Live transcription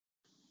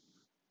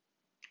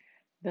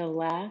The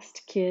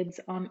Last Kids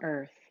on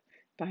Earth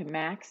by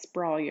Max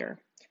Brallier,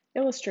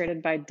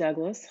 illustrated by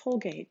Douglas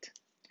Holgate.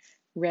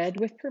 Read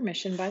with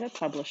permission by the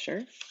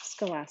publisher,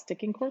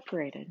 Scholastic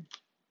Incorporated.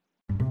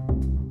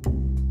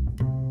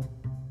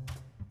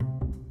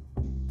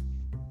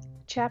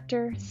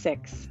 Chapter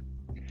 6.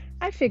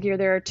 I figure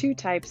there are two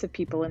types of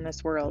people in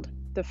this world.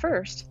 The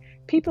first,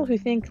 people who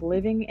think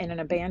living in an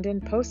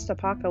abandoned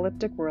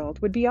post-apocalyptic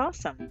world would be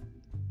awesome.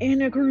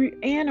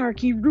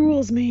 Anarchy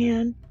rules,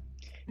 man.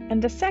 And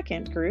the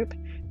second group,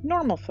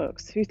 normal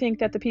folks who think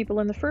that the people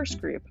in the first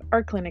group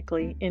are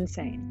clinically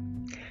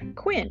insane.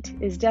 Quint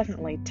is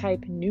definitely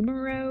type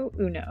numero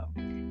uno.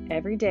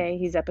 Every day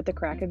he's up at the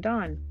crack of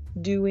dawn,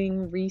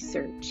 doing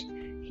research.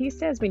 He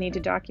says we need to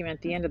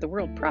document the end of the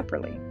world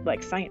properly,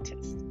 like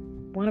scientists.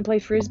 Want to play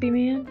frisbee,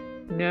 man?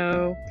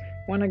 No.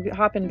 Want to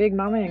hop in Big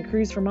Mama and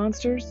cruise for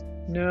monsters?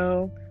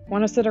 No.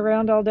 Want to sit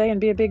around all day and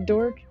be a big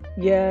dork?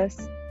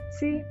 Yes.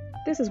 See,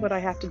 this is what I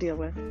have to deal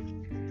with.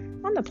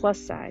 On the plus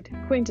side,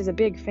 Quint is a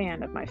big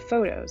fan of my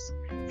photos.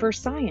 For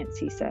science,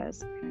 he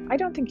says. I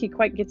don't think he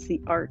quite gets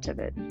the art of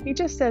it. He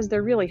just says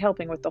they're really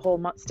helping with the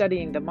whole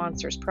studying the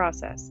monsters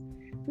process.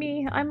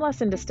 Me, I'm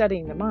less into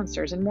studying the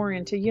monsters and more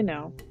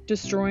into,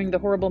 destroying the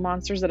horrible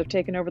monsters that have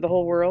taken over the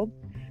whole world.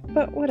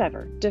 But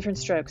whatever, different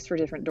strokes for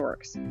different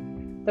dorks.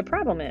 The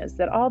problem is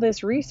that all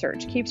this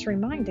research keeps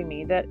reminding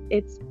me that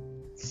it's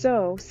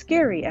so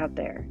scary out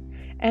there.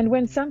 And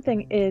when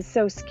something is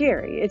so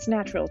scary, it's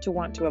natural to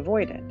want to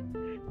avoid it.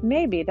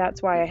 Maybe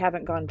that's why I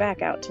haven't gone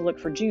back out to look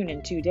for June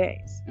in 2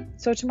 days.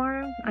 So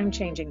tomorrow, I'm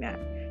changing that.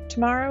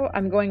 Tomorrow,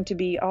 I'm going to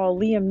be all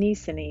Liam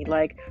Neeson-y,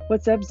 like,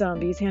 "What's up,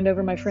 zombies? Hand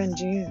over my friend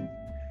June."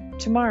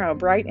 Tomorrow,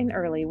 bright and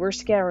early, we're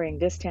scouring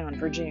this town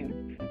for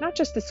June. Not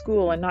just the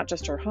school and not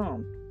just her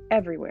home.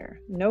 Everywhere.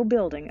 No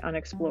building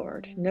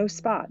unexplored. No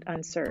spot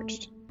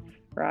unsearched.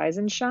 Rise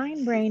and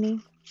shine,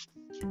 Brainy.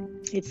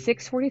 It's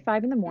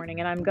 6:45 in the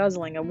morning and I'm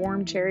guzzling a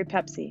warm cherry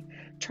Pepsi,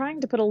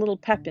 trying to put a little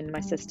pep in my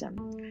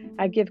system.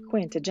 I give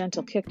Quint a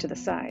gentle kick to the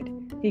side.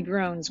 He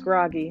groans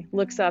groggy,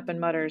 looks up and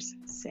mutters,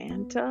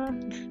 "Santa?"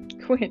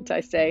 "Quint," I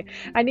say,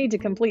 "I need to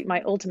complete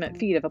my ultimate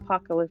feat of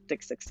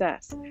apocalyptic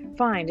success.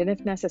 Find, and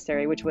if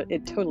necessary, which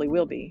it totally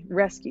will be,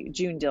 rescue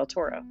June Del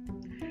Toro."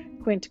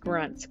 Quint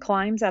grunts,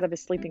 climbs out of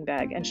his sleeping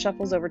bag, and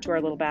shuffles over to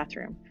our little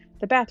bathroom.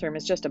 The bathroom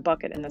is just a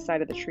bucket in the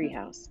side of the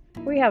treehouse.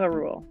 We have a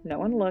rule. No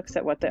one looks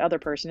at what the other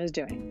person is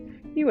doing.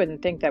 You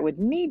wouldn't think that would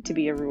need to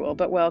be a rule,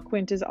 but well,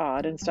 Quint is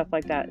odd and stuff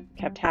like that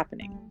kept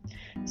happening.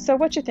 "So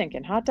what you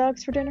thinking, hot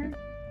dogs for dinner?"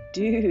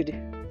 Dude.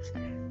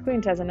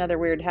 Quint has another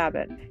weird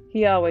habit.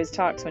 He always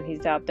talks when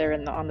he's out there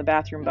on the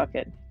bathroom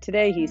bucket.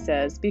 Today he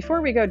says,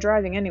 "Before we go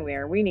driving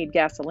anywhere, we need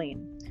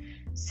gasoline."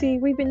 See,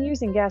 we've been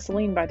using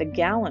gasoline by the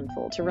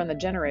gallonful to run the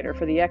generator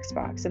for the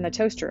Xbox and the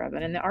toaster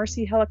oven and the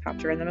RC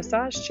helicopter and the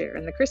massage chair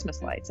and the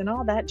Christmas lights and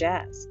all that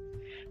jazz.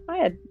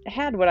 I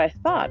had what I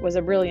thought was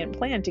a brilliant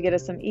plan to get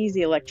us some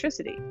easy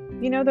electricity.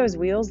 You know those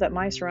wheels that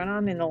mice run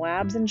on in the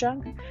labs and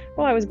junk?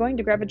 Well, I was going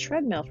to grab a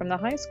treadmill from the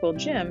high school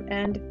gym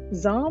and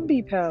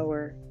zombie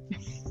power.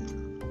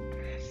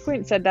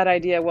 Quint said that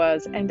idea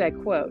was, and I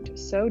quote,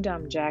 "so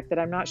dumb, Jack, that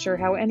I'm not sure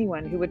how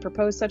anyone who would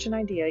propose such an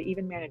idea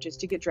even manages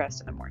to get dressed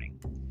in the morning."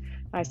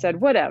 I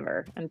said,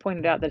 "Whatever," and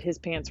pointed out that his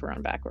pants were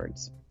on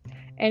backwards.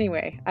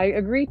 Anyway, I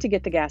agreed to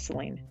get the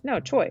gasoline.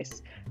 No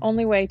choice.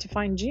 Only way to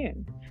find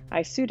June.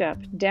 I suit up,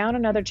 down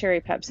another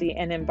cherry Pepsi,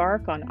 and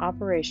embark on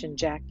Operation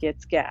Jack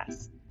Gets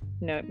Gas.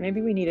 Note,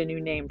 maybe we need a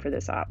new name for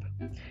this op.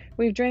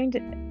 We've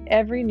drained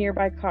every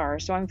nearby car,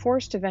 so I'm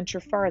forced to venture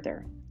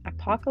farther.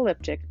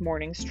 Apocalyptic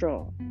morning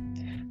stroll.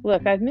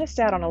 Look, I've missed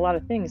out on a lot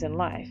of things in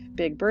life.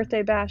 Big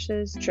birthday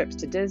bashes, trips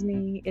to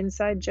Disney,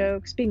 inside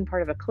jokes, being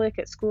part of a clique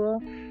at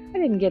school. I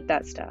didn't get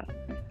that stuff.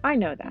 I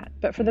know that,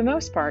 but for the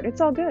most part, it's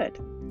all good.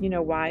 You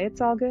know why it's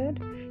all good?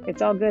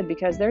 It's all good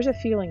because there's a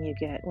feeling you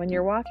get when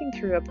you're walking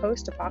through a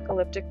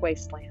post-apocalyptic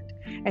wasteland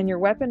and your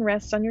weapon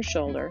rests on your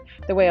shoulder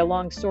the way a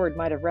long sword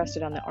might have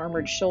rested on the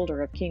armored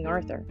shoulder of King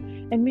Arthur.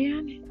 And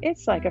man,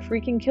 it's like a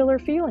freaking killer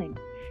feeling.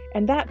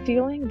 And that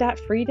feeling, that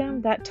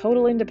freedom, that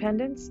total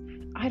independence,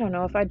 I don't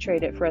know if I'd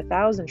trade it for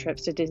 1,000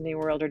 trips to Disney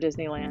World or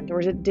Disneyland or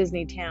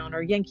Disney Town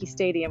or Yankee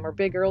Stadium or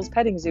Big Earl's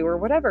Petting Zoo or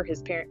whatever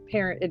his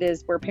parent it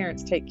is where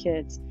parents take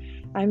kids.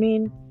 I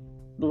mean,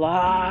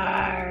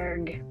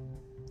 Blarg.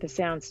 The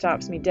sound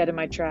stops me dead in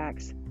my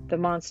tracks. The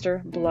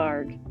monster,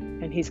 Blarg,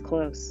 and he's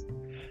close.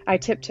 I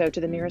tiptoe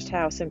to the nearest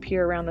house and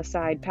peer around the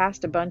side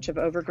past a bunch of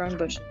overgrown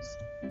bushes.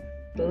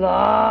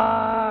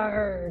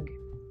 Blarg!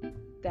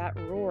 That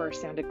roar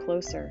sounded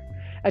closer.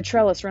 A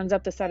trellis runs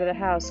up the side of the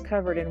house,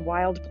 covered in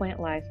wild plant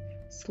life.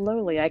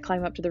 Slowly, I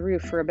climb up to the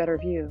roof for a better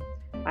view.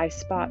 I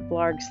spot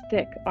Blarg's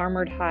thick,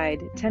 armored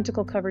hide,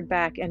 tentacle-covered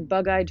back, and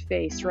bug-eyed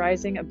face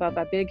rising above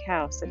a big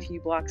house a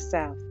few blocks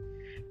south.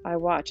 I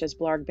watch as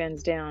Blarg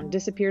bends down,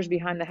 disappears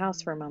behind the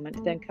house for a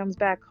moment, then comes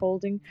back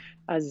holding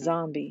a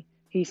zombie.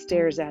 He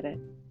stares at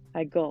it.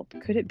 I gulp.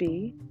 Could it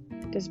be?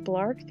 Does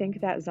Blarg think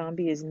that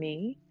zombie is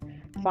me?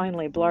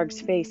 Finally, Blarg's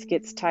face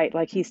gets tight,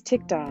 like he's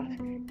ticked off.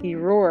 He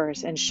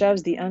roars and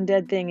shoves the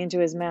undead thing into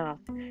his mouth.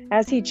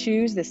 As he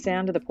chews, the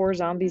sound of the poor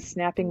zombie's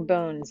snapping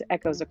bones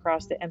echoes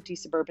across the empty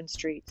suburban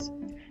streets.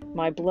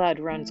 My blood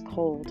runs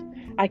cold.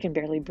 I can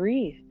barely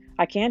breathe.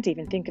 I can't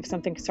even think of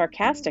something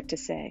sarcastic to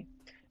say.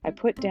 I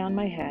put down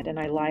my head and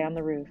I lie on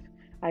the roof.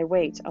 I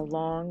wait a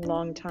long,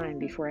 long time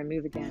before I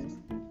move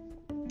again.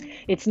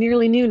 It's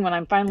nearly noon when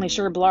I'm finally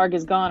sure Blarg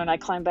is gone and I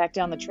climb back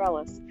down the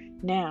trellis.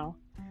 Now,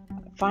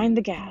 find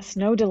the gas,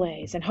 no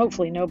delays, and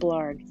hopefully no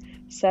Blarg.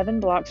 7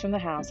 blocks from the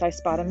house, I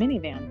spot a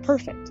minivan.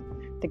 Perfect.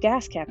 The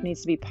gas cap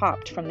needs to be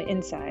popped from the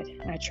inside.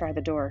 I try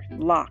the door.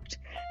 Locked.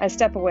 I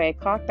step away,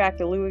 cock back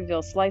the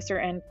Louisville slicer,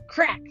 and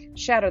crack!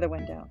 Shatter the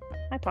window.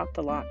 I pop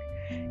the lock.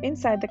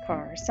 Inside the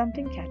car,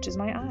 something catches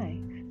my eye.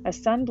 A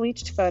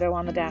sun-bleached photo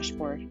on the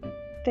dashboard.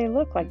 They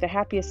look like the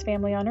happiest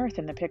family on earth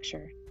in the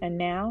picture. And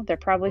now they're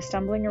probably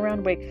stumbling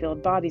around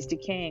Wakefield, bodies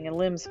decaying and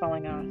limbs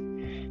falling off.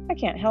 I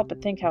can't help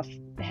but think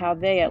how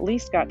they at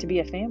least got to be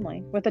a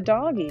family, with a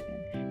dog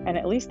even. And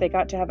at least they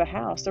got to have a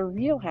house, a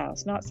real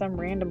house, not some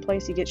random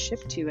place you get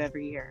shipped to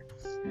every year.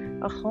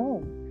 A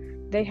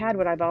home. They had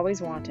what I've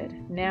always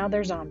wanted. Now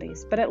they're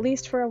zombies, but at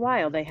least for a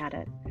while they had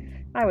it.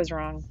 I was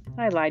wrong.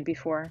 I lied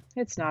before.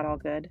 It's not all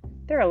good.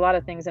 There are a lot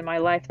of things in my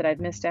life that I've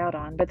missed out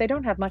on, but they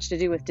don't have much to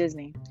do with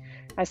Disney.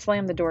 I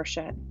slammed the door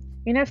shut.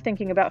 Enough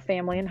thinking about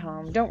family and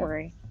home. Don't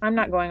worry. I'm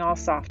not going all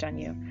soft on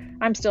you.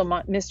 I'm still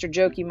Mr.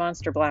 Jokey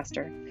Monster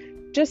Blaster.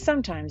 Just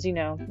sometimes,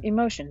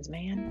 emotions,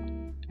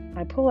 man.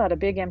 I pull out a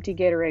big empty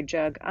Gatorade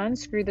jug,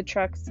 unscrew the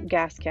truck's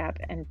gas cap,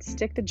 and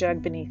stick the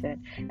jug beneath it,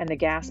 and the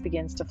gas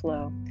begins to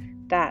flow.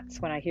 That's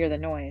when I hear the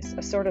noise,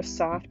 a sort of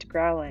soft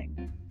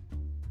growling.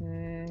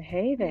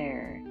 Hey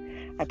there.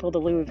 I pull the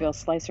Louisville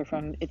slicer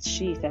from its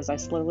sheath as I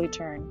slowly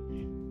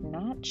turn.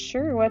 Not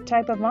sure what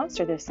type of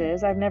monster this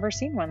is. I've never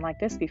seen one like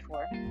this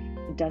before.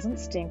 It doesn't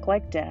stink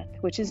like death,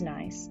 which is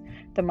nice.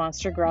 The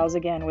monster growls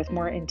again with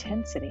more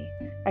intensity.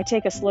 I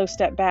take a slow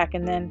step back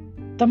and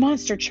then the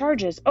monster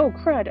charges. Oh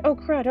crud, oh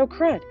crud, oh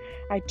crud.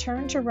 I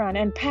turn to run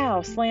and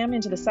pow, slam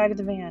into the side of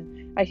the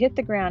van. I hit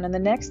the ground and the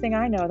next thing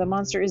I know, the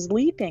monster is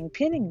leaping,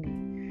 pinning me.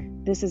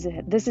 This is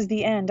it. This is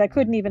the end. I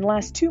couldn't even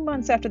last 2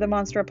 months after the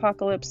monster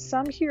apocalypse.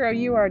 Some hero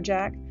you are,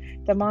 Jack.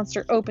 The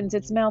monster opens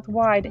its mouth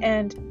wide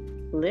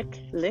and lick,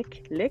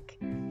 lick, lick.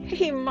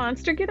 Hey,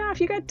 monster, get off.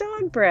 You got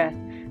dog breath,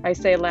 I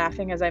say,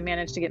 laughing as I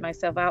manage to get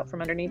myself out from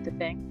underneath the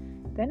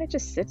thing. Then it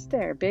just sits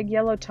there, big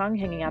yellow tongue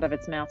hanging out of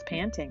its mouth,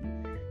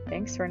 panting.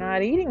 Thanks for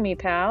not eating me,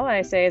 pal,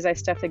 I say as I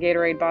stuff the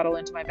Gatorade bottle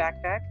into my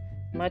backpack.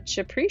 Much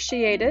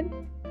appreciated.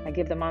 I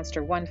give the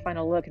monster one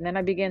final look, and then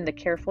I begin the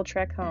careful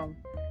trek home.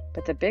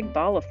 But the big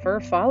ball of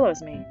fur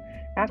follows me.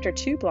 After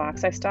 2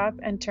 blocks, I stop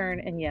and turn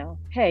and yell,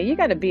 Hey, you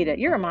gotta beat it.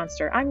 You're a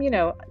monster. I'm,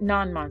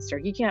 non-monster.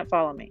 You can't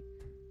follow me.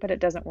 But it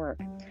doesn't work.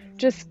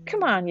 Just,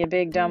 come on, you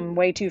big, dumb,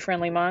 way too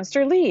friendly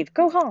monster. Leave.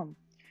 Go home.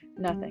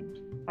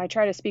 Nothing. I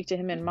try to speak to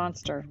him in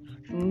monster.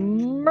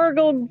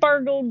 Murgle,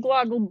 bargle,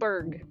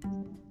 gloggleberg.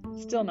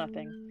 Still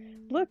nothing.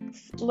 Look,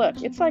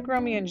 it's like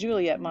Romeo and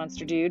Juliet,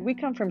 monster dude. We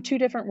come from 2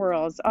 different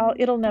worlds.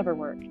 It'll never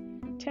work.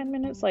 10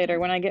 minutes later,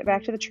 when I get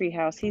back to the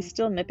treehouse, he's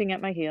still nipping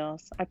at my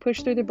heels. I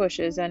push through the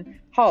bushes and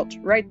halt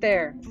right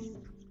there.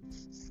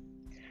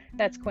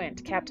 That's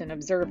Quint, Captain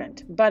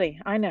Observant. Buddy,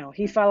 I know.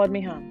 He followed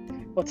me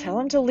home. Well, tell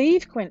him to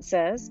leave, Quint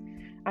says.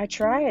 I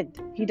tried.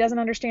 He doesn't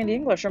understand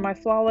English or my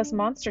flawless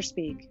monster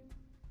speak.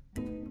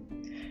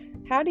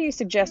 How do you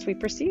suggest we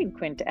proceed?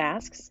 Quint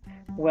asks.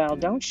 Well,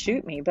 don't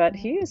shoot me, but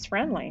he is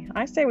friendly.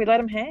 I say we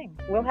let him hang.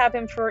 We'll have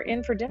him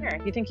in for dinner.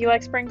 You think he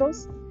likes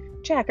Pringles?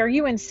 Jack, are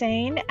you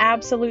insane?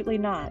 Absolutely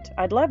not.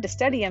 I'd love to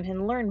study him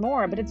and learn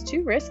more, but it's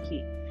too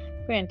risky.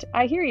 Quint,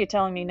 I hear you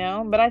telling me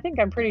no, but I think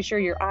I'm pretty sure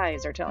your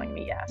eyes are telling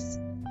me yes.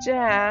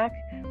 Jack,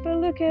 but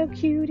look how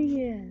cute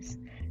he is.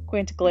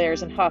 Quint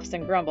glares and huffs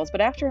and grumbles, but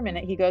after a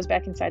minute he goes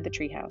back inside the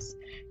treehouse.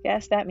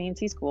 Guess that means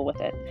he's cool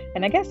with it.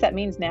 And I guess that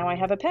means now I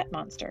have a pet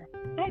monster.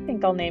 I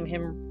think I'll name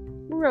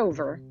him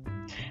Rover.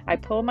 I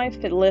pull my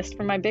list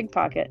from my big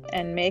pocket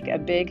and make a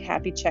big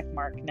happy check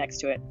mark next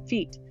to it.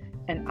 Feet.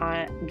 And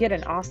I get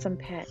an awesome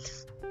pet.